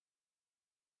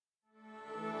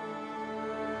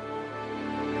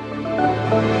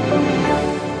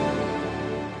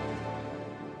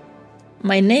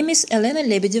My name is Elena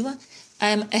Lebedeva. I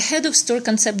am a head of store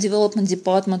concept development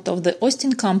department of the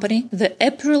Austin company, the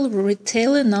apparel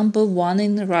retailer number 1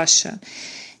 in Russia.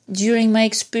 During my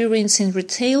experience in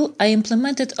retail, I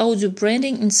implemented audio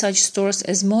branding in such stores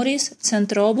as Morris,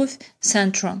 Centra Obuv,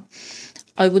 Centra.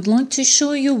 I would like to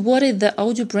show you what the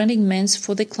audio branding means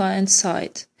for the client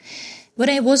side. When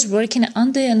I was working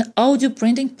under an audio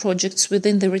branding projects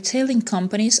within the retailing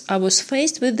companies, I was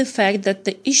faced with the fact that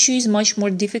the issue is much more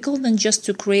difficult than just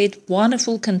to create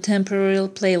wonderful contemporary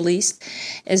playlist,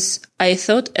 as I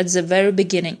thought at the very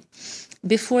beginning.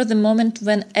 Before the moment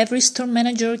when every store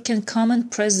manager can come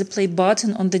and press the play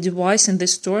button on the device in the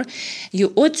store,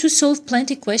 you ought to solve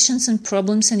plenty questions and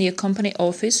problems in your company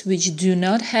office which do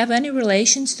not have any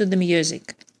relations to the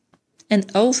music. And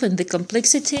often the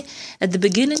complexity at the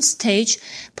beginning stage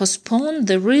postpone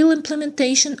the real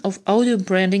implementation of audio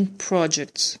branding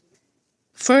projects.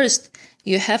 First,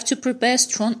 you have to prepare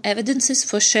strong evidences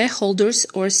for shareholders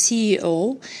or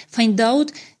CEO, find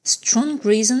out strong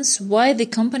reasons why the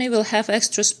company will have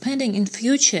extra spending in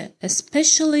future,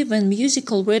 especially when music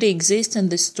already exists in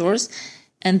the stores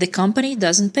and the company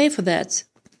doesn't pay for that.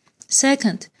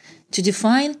 Second, to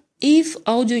define if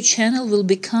audio channel will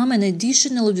become an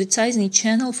additional advertising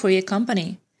channel for your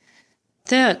company.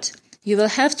 Third, you will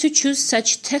have to choose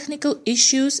such technical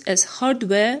issues as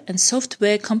hardware and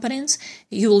software components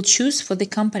you will choose for the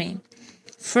company.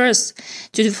 First,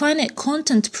 to define a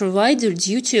content provider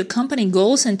due to your company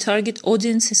goals and target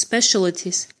audience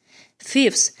specialties.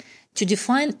 Fifth, to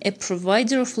define a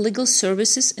provider of legal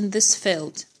services in this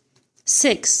field.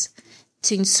 Sixth,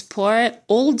 to inspire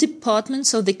all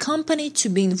departments of the company to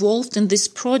be involved in this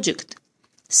project.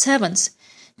 Seventh,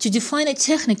 to define a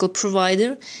technical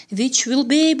provider which will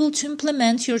be able to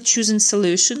implement your chosen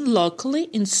solution locally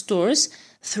in stores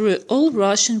through all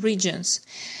Russian regions.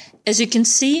 As you can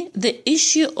see, the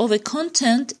issue of a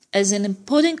content is an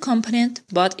important component,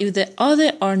 but if the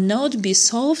other are not be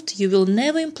solved, you will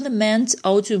never implement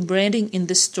audio branding in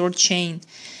the store chain.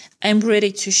 I'm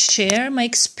ready to share my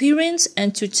experience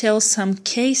and to tell some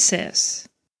cases.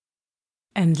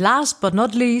 And last but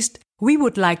not least, we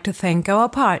would like to thank our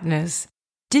partners,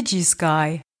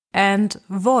 DigiSky and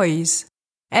Voice,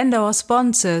 and our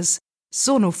sponsors,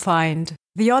 SonoFind,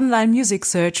 the online music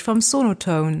search from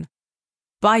Sonotone,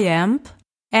 Biamp,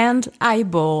 and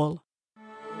Eyeball.